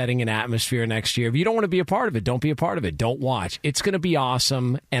game and setting an atmosphere next year. If you don't want to be a part of it, don't be a part of it. Don't watch. It's going to be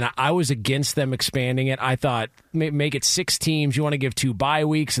awesome, and I was against them expanding it. I thought, make it 6 teams. You want to give 2 bye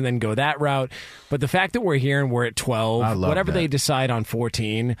weeks and then go that route. But the fact that we're here and we're at 12, whatever they decide on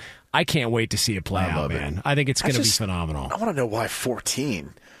 14, I can't wait to see it play out, man. I think it's going to be phenomenal. I want to know why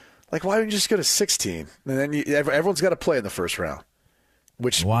 14. Like, why don't you just go to 16? And then everyone's got to play in the first round,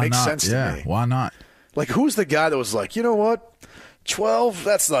 which makes sense to me. Why not? Like, who's the guy that was like, you know what? 12,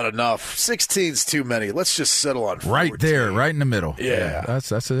 that's not enough. 16's too many. Let's just settle on 14. Right there, right in the middle. Yeah.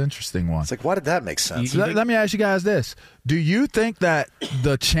 That's an interesting one. It's like, why did that make sense? Let me ask you guys this. Do you think that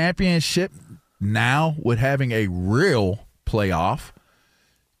the championship now, with having a real playoff,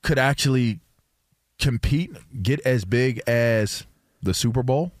 could actually compete, get as big as the Super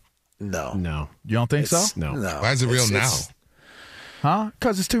Bowl? No. You don't think so? No. Why is it real now? Huh?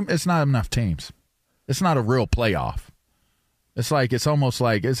 Because it's not enough teams. It's not a real playoff. It's almost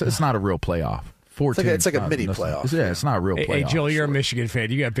like it's not a real playoff. 14. It's like a mini playoff. Yeah, it's not a real playoff. Hey, Joel, you're a Michigan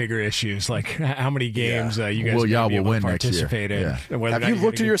fan. You got bigger issues, like how many games you guys y'all will win participate next year. in. Yeah. Have you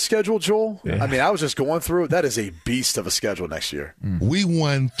looked at your schedule, Joel? Yeah. I mean, I was just going through it. That is a beast of a schedule next year. We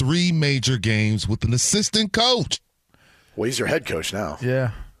won 3 major games with an assistant coach. Well, he's your head coach now.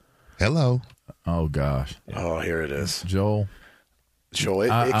 Yeah. Hello. Oh, gosh. Oh, here it is. Joel, it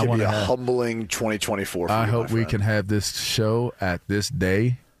could be a humbling 2024 for I you, hope we can have this show at this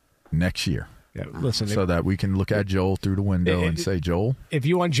day next year. Yeah, listen, so that we can look at Joel through the window and say, Joel. If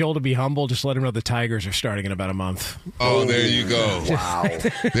you want Joel to be humble, just let him know the Tigers are starting in about a month. Oh, there you go. Wow.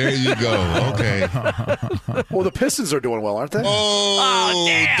 There you go. Okay. Well, the Pistons are doing well, aren't they? Oh,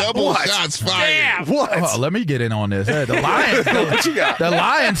 damn. double shots fired. Damn. What? Oh, let me get in on this. The Lions, What you got? the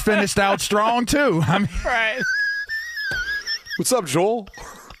Lions finished out strong too. I mean, Right. What's up, Joel?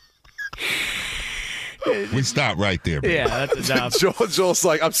 We stop right there, bro. Yeah, that's enough. Joel's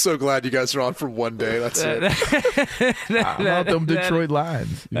like, I'm so glad you guys are on for one day. That's it. how about them Detroit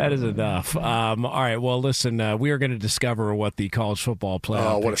Lions? That is enough. All right. Well, listen, we are going to discover what the college football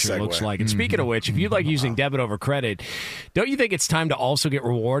playoff what a picture segue. looks like. And speaking of which, if you like using debit over credit, don't you think it's time to also get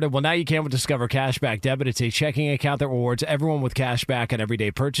rewarded? Well, now you can with Discover Cashback Debit. It's a checking account that rewards everyone with cashback on everyday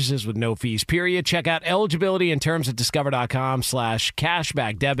purchases with no fees, period. Check out eligibility and terms at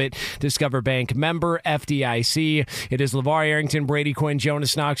discover.com/cashback debit. Discover Bank member FDIC. It is LeVar Arrington, Brady Quinn,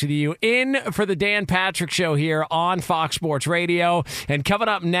 Jonas Knox with you in for the Dan Patrick Show here on Fox Sports Radio. And coming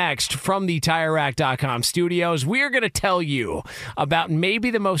up next from the TireRack.com studios, we're going to tell you about maybe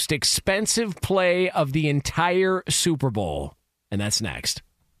the most expensive play of the entire Super Bowl. And that's next.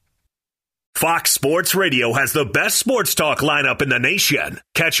 Fox Sports Radio has the best sports talk lineup in the nation.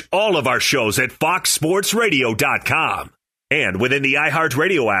 Catch all of our shows at foxsportsradio.com. And within the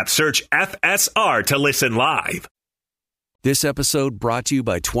iHeartRadio app, search FSR to listen live. This episode brought to you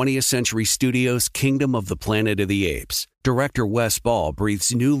by 20th Century Studios' Kingdom of the Planet of the Apes. Director Wes Ball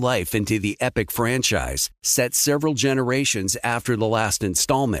breathes new life into the epic franchise, set several generations after the last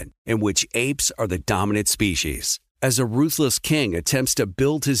installment, in which apes are the dominant species. As a ruthless king attempts to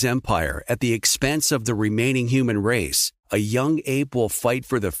build his empire at the expense of the remaining human race, a young ape will fight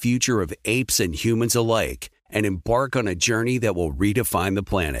for the future of apes and humans alike and embark on a journey that will redefine the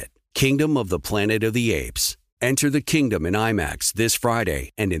planet. Kingdom of the Planet of the Apes. Enter the kingdom in IMAX this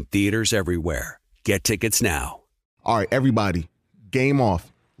Friday and in theaters everywhere. Get tickets now. All right, everybody, game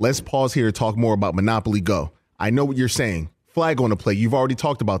off. Let's pause here to talk more about Monopoly Go. I know what you're saying. Flag on the play. You've already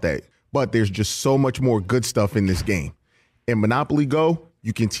talked about that. But there's just so much more good stuff in this game. In Monopoly Go,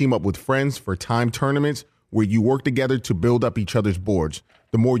 you can team up with friends for timed tournaments where you work together to build up each other's boards.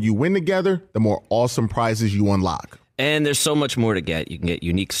 The more you win together, the more awesome prizes you unlock. And there's so much more to get. You can get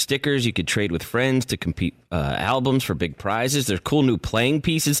unique stickers. You could trade with friends to compete albums for big prizes. There's cool new playing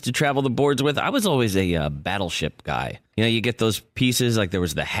pieces to travel the boards with. I was always a battleship guy. You know, you get those pieces, like there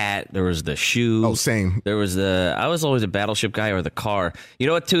was the hat, there was the shoe. Oh, same. There was I was always a Battleship guy, or the car. You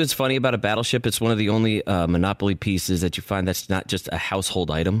know what, too, is funny about a Battleship? It's one of the only Monopoly pieces that you find that's not just a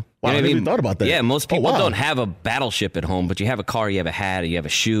household item. Wow, You know I what never even thought about that. Yeah, most people wow. don't have a Battleship at home, but you have a car, you have a hat, you have a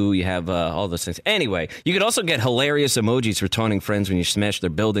shoe, you have all those things. Anyway, you could also get hilarious emojis for taunting friends when you smash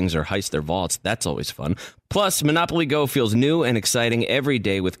their buildings or heist their vaults. That's always fun. Plus, Monopoly Go feels new and exciting every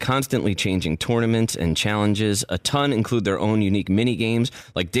day with constantly changing tournaments and challenges. A ton include their own unique mini games,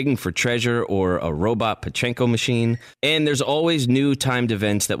 like digging for treasure or a robot Pachinko machine. And there's always new timed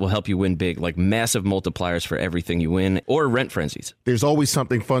events that will help you win big, like massive multipliers for everything you win, or rent frenzies. There's always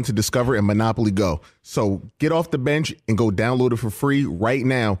something fun to discover in Monopoly Go. So get off the bench and go download it for free right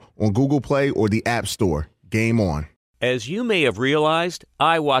now on Google Play or the App Store. Game on. As you may have realized,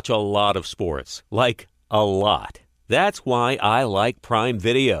 I watch a lot of sports, like a lot. That's why I like Prime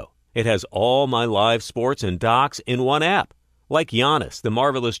Video. It has all my live sports and docs in one app, like Giannis, The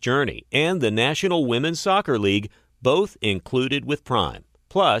Marvelous Journey, and the National Women's Soccer League, both included with Prime.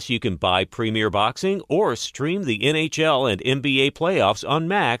 Plus, you can buy Premier Boxing or stream the NHL and NBA playoffs on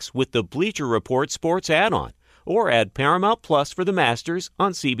Max with the Bleacher Report Sports add-on, or add Paramount Plus for the Masters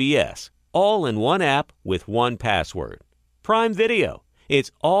on CBS. All in one app with one password. Prime Video.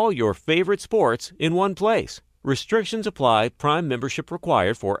 It's all your favorite sports in one place. Restrictions apply. Prime membership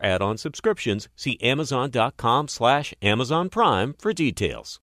required for add-on subscriptions. See Amazon.com/Amazon Prime for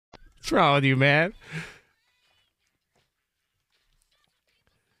details. What's wrong with you, man?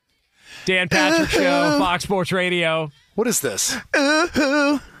 Dan Patrick Show, Fox Sports Radio. What is this?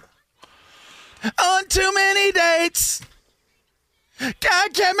 On too many dates.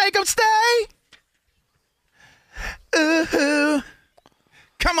 God can't make them stay.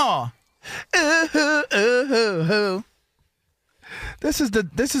 Come on. This is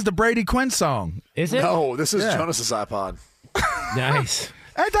the Brady Quinn song. Is it? No, this is Jonas's iPod. Nice.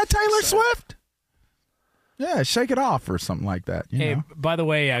 Ain't that Taylor Swift? Yeah, shake it off or something like that. You know? By the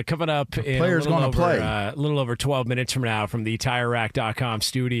way, coming up in player's gonna play. A little over 12 minutes from now from the TireRack.com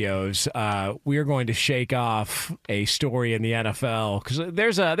studios, we are going to shake off a story in the NFL because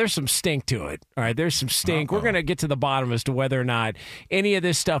there's some stink to it. All right, there's some stink. We're going to get to the bottom as to whether or not any of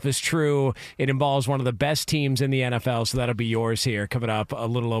this stuff is true. It involves one of the best teams in the NFL, so that'll be yours here coming up a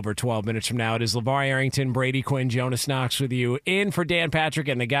little over 12 minutes from now. It is LeVar Arrington, Brady Quinn, Jonas Knox with you, in for Dan Patrick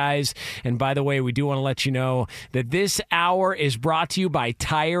and the guys. And by the way, we do want to let you know that this hour is brought to you by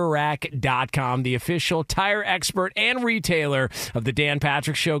TireRack.com, the official tire expert and retailer of the Dan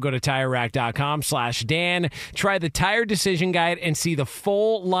Patrick Show. Go to TireRack.com/Dan. Try the Tire Decision Guide and see the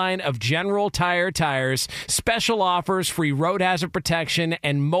full line of General Tire tires, special offers, free road hazard protection,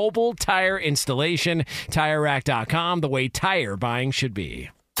 and mobile tire installation. TireRack.com, the way tire buying should be.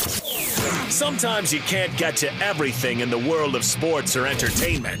 Sometimes you can't get to everything in the world of sports or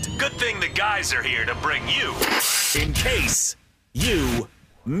entertainment. Good thing the guys are here to bring you in case you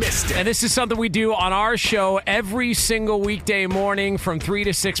missed it. And this is something we do on our show every single weekday morning from 3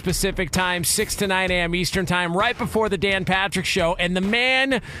 to 6 Pacific time, 6 to 9 a.m. Eastern time, right before the Dan Patrick Show. And the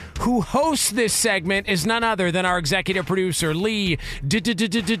man who hosts this segment is none other than our executive producer, Lee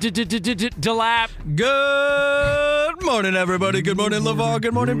Delap. Good morning, everybody. Good morning, LeVar.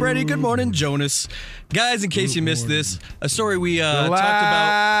 Good morning, Brady. Good morning, Jonas. Guys, in case you missed this, a story we talked about.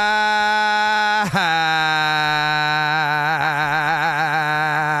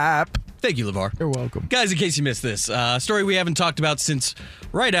 Thank you, LeVar. You're welcome. Guys, in case you missed this, story we haven't talked about since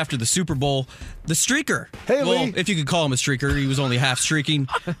right after the Super Bowl, the streaker. Hey, well, Lee. if you could call him a streaker, he was only half streaking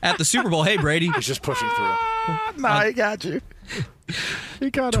at the Super Bowl. Hey, Brady. He's just pushing through. No, he got you. He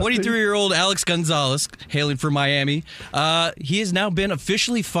got 23-year-old Alex Gonzalez, hailing from Miami. He has now been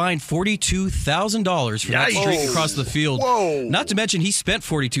officially fined $42,000 for that streak across the field. Whoa. Not to mention he spent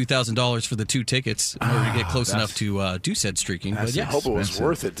 $42,000 for the 2 tickets in order to get close enough to do said streaking. But I hope it was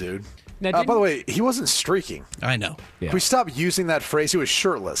worth it, dude. Now, by the way, he wasn't streaking. I know. Yeah. Can we stop using that phrase? He was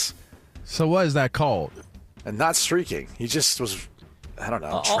shirtless. So what is that called? And not streaking. He just was, I don't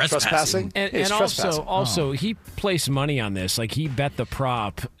know, trespassing. And also, he placed money on this. Like, he bet the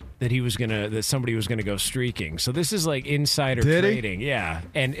prop that somebody was gonna go streaking. So this is like insider trading. Yeah.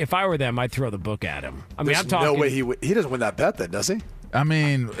 And if I were them, I'd throw the book at him. I mean, There's I'm talking. no way he doesn't win that bet, then, does he? I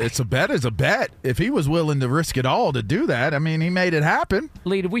mean, it's a bet is a bet. If he was willing to risk it all to do that, I mean, he made it happen.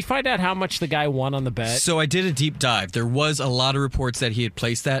 Lee, did we find out how much the guy won on the bet? So I did a deep dive. There was a lot of reports that he had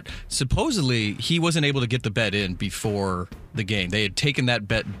placed that. Supposedly, he wasn't able to get the bet in before the game. They had taken that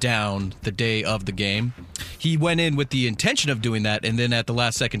bet down the day of the game. he went in with the intention of doing that, and then at the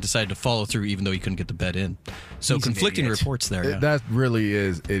last second decided to follow through, even though he couldn't get the bet in. So He's conflicting reports there. Yeah. That really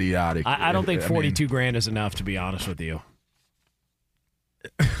is idiotic. I don't think 42 grand is enough, to be honest with you.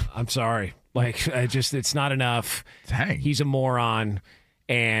 I'm sorry. Like, it's not enough. Dang. He's a moron,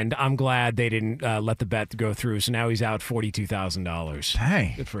 and I'm glad they didn't let the bet go through. So now he's out $42,000.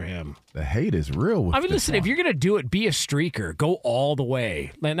 Dang. Good for him. The hate is real with listen, if you're going to do it, be a streaker. Go all the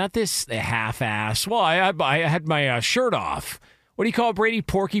way. Like, not this half-ass. Well, I had my shirt off. What do you call it, Brady?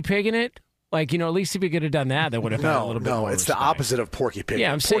 Porky pigging it? Like, at least if you could have done that, would have had a little bit more it's respect. the opposite of Porky Pig.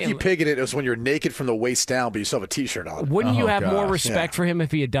 Yeah, I'm saying, Porky Pig it is when you're naked from the waist down, but you still have a T-shirt on. Wouldn't you have more respect for him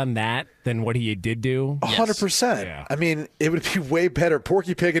if he had done that than what he did do? 100%. Yeah. I mean, it would be way better.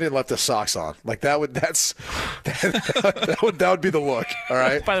 Porky Pig it and left the socks on. Like that would be the look. All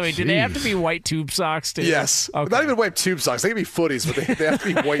right. By the way, do they have to be white tube socks too? Yes. Okay. Not even white tube socks. They can be footies, but they have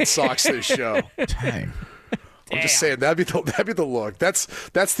to be white socks to show. Dang. I'm just saying that'd be the look. That's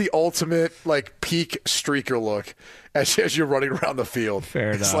the ultimate like peak streaker look as you're running around the field. Fair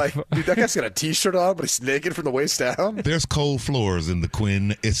it's enough. Like, dude, that guy's got a T-shirt on, but he's naked from the waist down. There's cold floors in the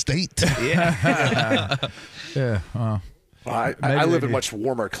Quinn estate. Yeah. Yeah. I live in much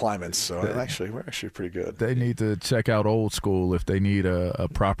warmer climates, so we're actually pretty good. They need to check out Old School if they need a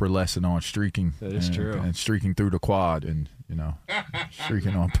proper lesson on streaking. That is true. And streaking through the quad and,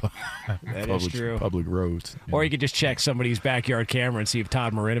 streaking on public roads. Or you could just check somebody's backyard camera and see if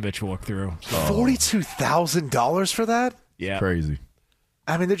Todd Marinovich walked through. $42,000 for that? Yeah. Crazy.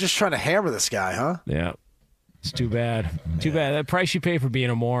 I mean, they're just trying to hammer this guy, huh? Yeah. It's too bad. Too bad. That price you pay for being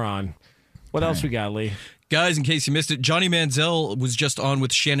a moron. What else we got, Lee? Guys, in case you missed it, Johnny Manziel was just on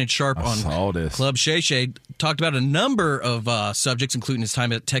with Shannon Sharp on Club Shay Shay. Talked about a number of subjects, including his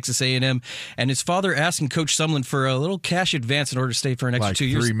time at Texas A&M, and his father asking Coach Sumlin for a little cash advance in order to stay for an extra 2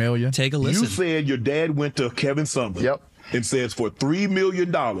 years. $3 million? Take a listen. You said your dad went to Kevin Sumlin and says for $3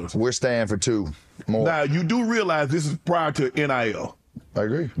 million. We're staying for $2 more. Now, you do realize this is prior to NIL. I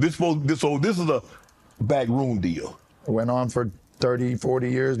agree. This is a backroom deal. It went on for 30,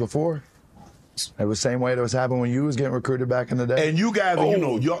 40 years before. It was the same way that was happening when you was getting recruited back in the day. And you guys,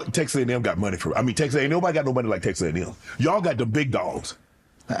 y'all, Texas A&M got money for. I mean, Texas A&M, nobody got no money like Texas A&M. Y'all got the big dogs.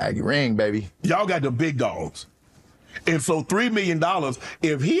 Aggie ring, baby. Y'all got the big dogs. And so $3 million,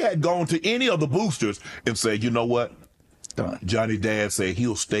 if he had gone to any of the boosters and said, you know what? Johnny Dad said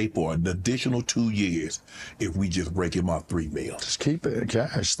he'll stay for an additional 2 years if we just break him off $3 million. Just keep it in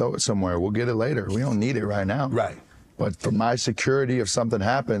cash. Throw it somewhere. We'll get it later. We don't need it right now. Right. But for my security, if something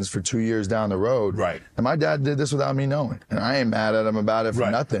happens for 2 years down the road, right. And my dad did this without me knowing, and I ain't mad at him about it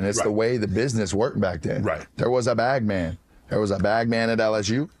for nothing. It's the way the business worked back then. Right. There was a bag man. There was a bag man at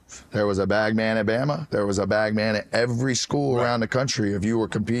LSU. There was a bag man at Bama. There was a bag man at every school around the country if you were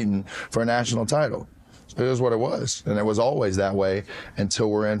competing for a national title. So it was what it was, and it was always that way until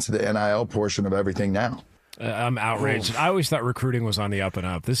we're into the NIL portion of everything now. I'm outraged. I always thought recruiting was on the up and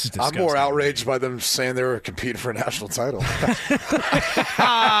up. This is disgusting. I'm more outraged by them saying they were competing for a national title. Bang,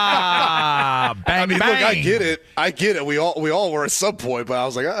 I mean, bang. look, I get it. We all were at some point, but I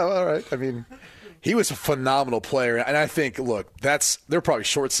was like, oh, all right. I mean, he was a phenomenal player, and I think, look, they're probably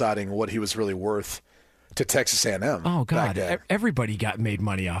short-siding what he was really worth to Texas A&M. Oh God, everybody made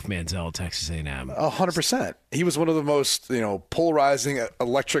money off Manziel at Texas A&M. 100%. He was one of the most polarizing,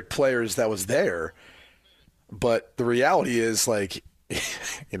 electric players that was there. But the reality is, like, they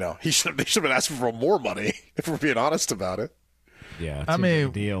should have been asking for more money, if we're being honest about it. Yeah, I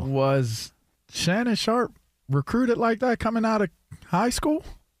mean, was Shannon Sharp recruited like that coming out of high school?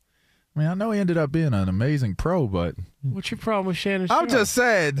 I mean, I know he ended up being an amazing pro, but what's your problem with Shannon Sharp? I'm just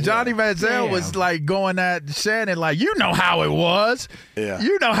saying, Johnny Manziel was like going at Shannon like, you know how it was. Yeah.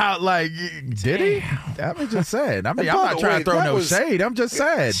 You know how, like, did he? I'm just saying. I mean, I'm not trying to throw no shade. I'm just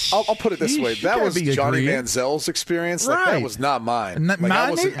saying. I'll put it this way. That was Johnny Manziel's experience. Like, that was not mine.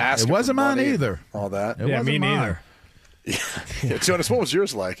 It wasn't mine either. All that. Yeah, me neither. Yeah, Jonas, what was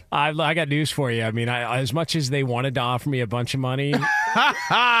yours like? I got news for you. I mean, as much as they wanted to offer me a bunch of money,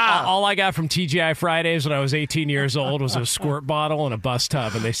 all I got from TGI Fridays when I was 18 years old was a squirt bottle and a bus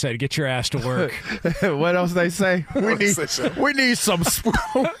tub, and they said, "Get your ass to work." What else they say? We need some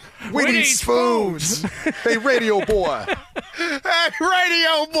spoons. We need spoons. Hey, radio boy. Hey,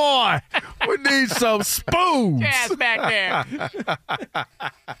 radio boy. We need some spoons. Ass back there.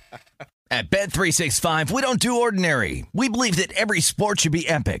 At Bet365, we don't do ordinary. We believe that every sport should be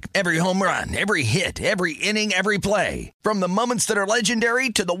epic. Every home run, every hit, every inning, every play. From the moments that are legendary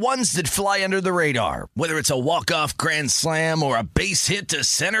to the ones that fly under the radar. Whether it's a walk-off grand slam or a base hit to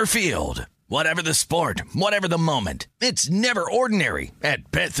center field. Whatever the sport, whatever the moment, it's never ordinary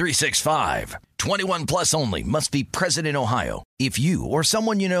at Bet365. 21 plus only. Must be present in Ohio. If you or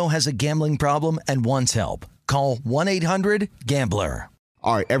someone you know has a gambling problem and wants help, call 1-800-GAMBLER.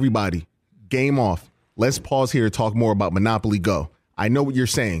 All right, everybody, game off. Let's pause here to talk more about Monopoly Go. I know what you're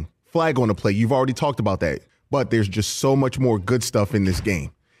saying. Flag on the play. You've already talked about that. But there's just so much more good stuff in this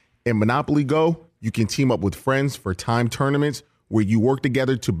game. In Monopoly Go, you can team up with friends for timed tournaments where you work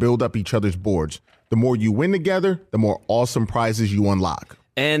together to build up each other's boards. The more you win together, the more awesome prizes you unlock.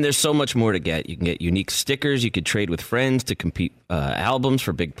 And there's so much more to get. You can get unique stickers. You could trade with friends to compete albums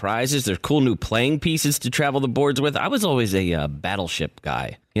for big prizes. There's cool new playing pieces to travel the boards with. I was always a Battleship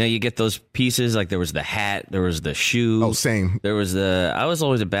guy. You know, you get those pieces, like there was the hat, there was the shoe. Oh, same. I was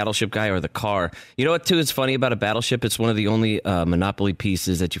always a Battleship guy, or the car. You know what, too, is funny about a Battleship? It's one of the only Monopoly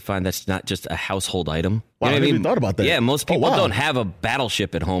pieces that you find that's not just a household item. Wow, You know I what never even thought about that. Yeah, most people wow. don't have a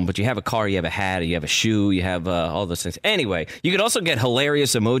Battleship at home, but you have a car, you have a hat, you have a shoe, you have all those things. Anyway, you could also get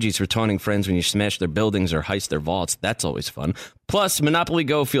hilarious emojis for taunting friends when you smash their buildings or heist their vaults. That's always fun. Plus, Monopoly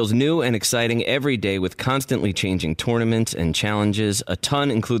Go feels new and exciting every day with constantly changing tournaments and challenges. A ton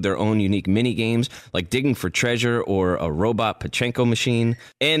include their own unique mini games, like digging for treasure or a robot Pachinko machine.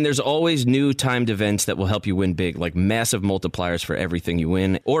 And there's always new timed events that will help you win big, like massive multipliers for everything you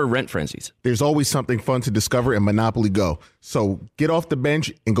win, or rent frenzies. There's always something fun to discover in Monopoly Go. So get off the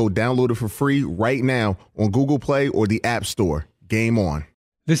bench and go download it for free right now on Google Play or the App Store. Game on.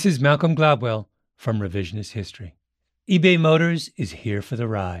 This is Malcolm Gladwell from Revisionist History. eBay Motors is here for the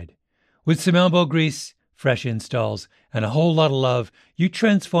ride. With some elbow grease, fresh installs, and a whole lot of love, you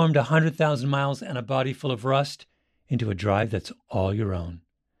transformed 100,000 miles and a body full of rust into a drive that's all your own.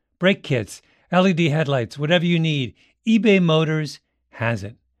 Brake kits, LED headlights, whatever you need, eBay Motors has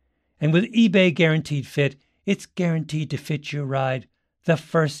it. And with eBay Guaranteed Fit, it's guaranteed to fit your ride the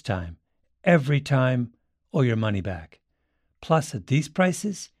first time, every time, or your money back. Plus, at these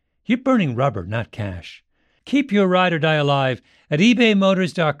prices, you're burning rubber, not cash. Keep your ride or die alive at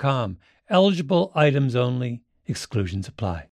ebaymotors.com. Eligible items only. Exclusions apply.